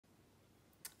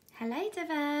Hello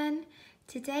Devon!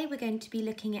 Today we're going to be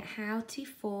looking at how to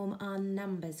form our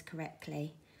numbers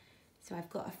correctly. So I've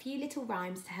got a few little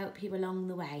rhymes to help you along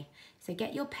the way. So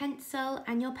get your pencil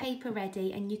and your paper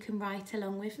ready and you can write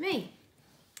along with me.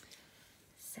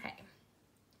 So,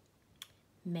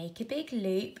 make a big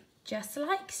loop just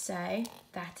like so.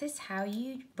 That is how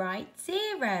you write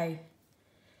 0.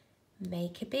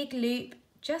 Make a big loop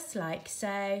just like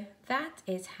so. That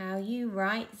is how you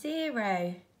write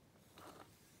 0.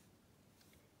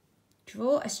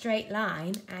 Draw a straight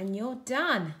line and you're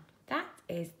done. That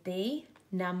is the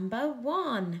number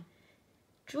 1.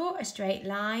 Draw a straight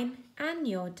line and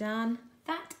you're done.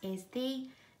 That is the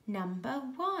number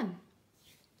 1.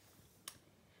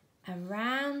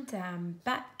 Around and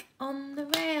back on the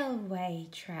railway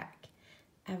track.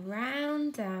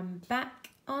 Around and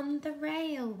back on the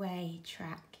railway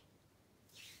track.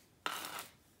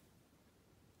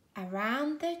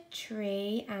 Around the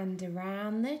tree and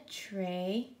around the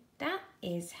tree. That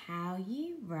is how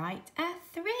you write a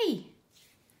 3.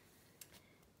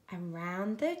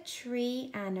 Around the tree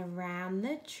and around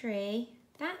the tree.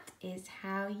 That is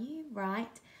how you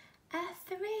write a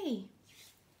 3.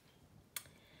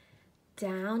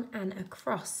 Down and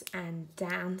across and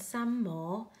down some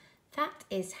more. That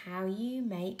is how you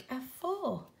make a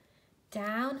 4.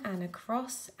 Down and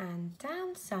across and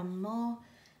down some more.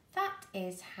 That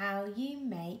is how you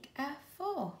make a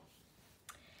 4.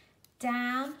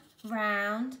 Down,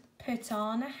 round, put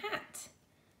on a hat.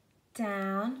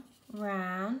 Down,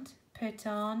 round, put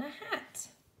on a hat.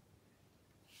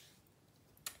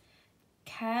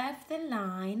 Curve the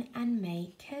line and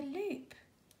make a loop.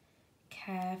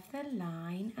 Curve the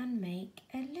line and make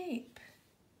a loop.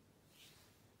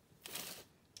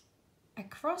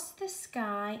 Across the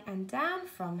sky and down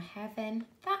from heaven,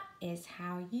 that is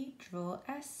how you draw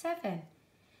a 7.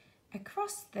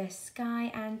 Across the sky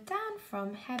and down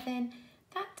from heaven,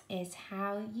 that is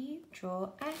how you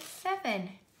draw a 7.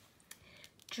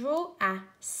 Draw a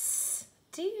S.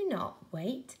 Do not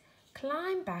wait.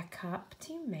 Climb back up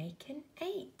to make an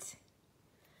 8.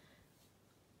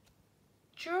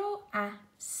 Draw a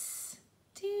S.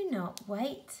 Do not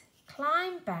wait.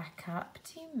 Climb back up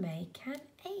to make an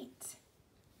 8.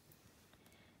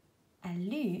 A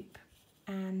loop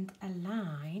and a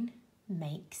line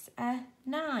makes a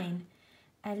 9.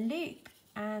 A loop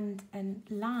and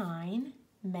a line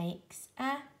makes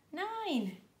a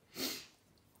 9.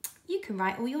 You can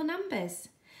write all your numbers.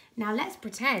 Now let's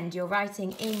pretend you're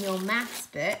writing in your maths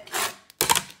book.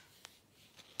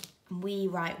 We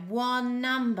write one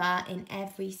number in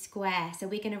every square. So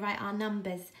we're going to write our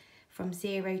numbers from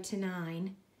 0 to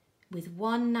 9 with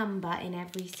one number in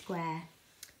every square.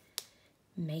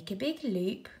 Make a big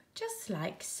loop just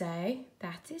like so.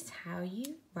 That is how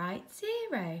you write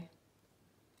 0.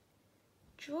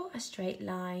 Draw a straight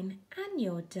line and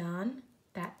you're done.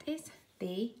 That is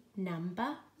the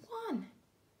number 1.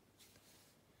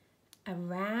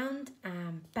 Around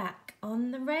and back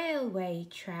on the railway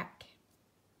track.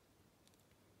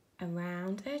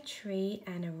 Around a tree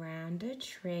and around a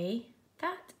tree.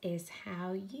 That is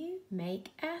how you make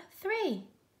a 3.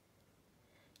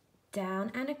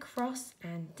 Down and across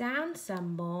and down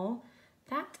some more.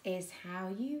 That is how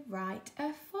you write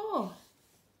a 4.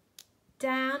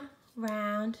 Down,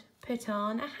 round, put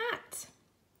on a hat.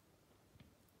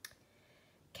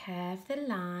 Curve the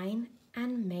line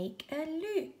and make a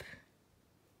loop.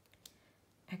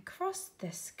 Across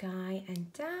the sky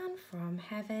and down from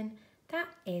heaven. That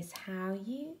is how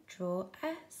you draw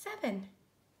a 7.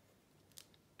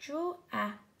 Draw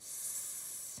a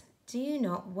S. Do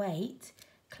not wait.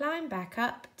 Climb back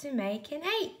up to make an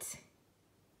 8.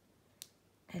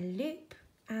 A loop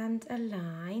and a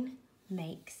line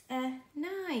makes a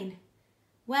 9.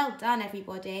 Well done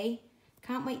everybody.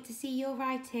 Can't wait to see your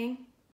writing.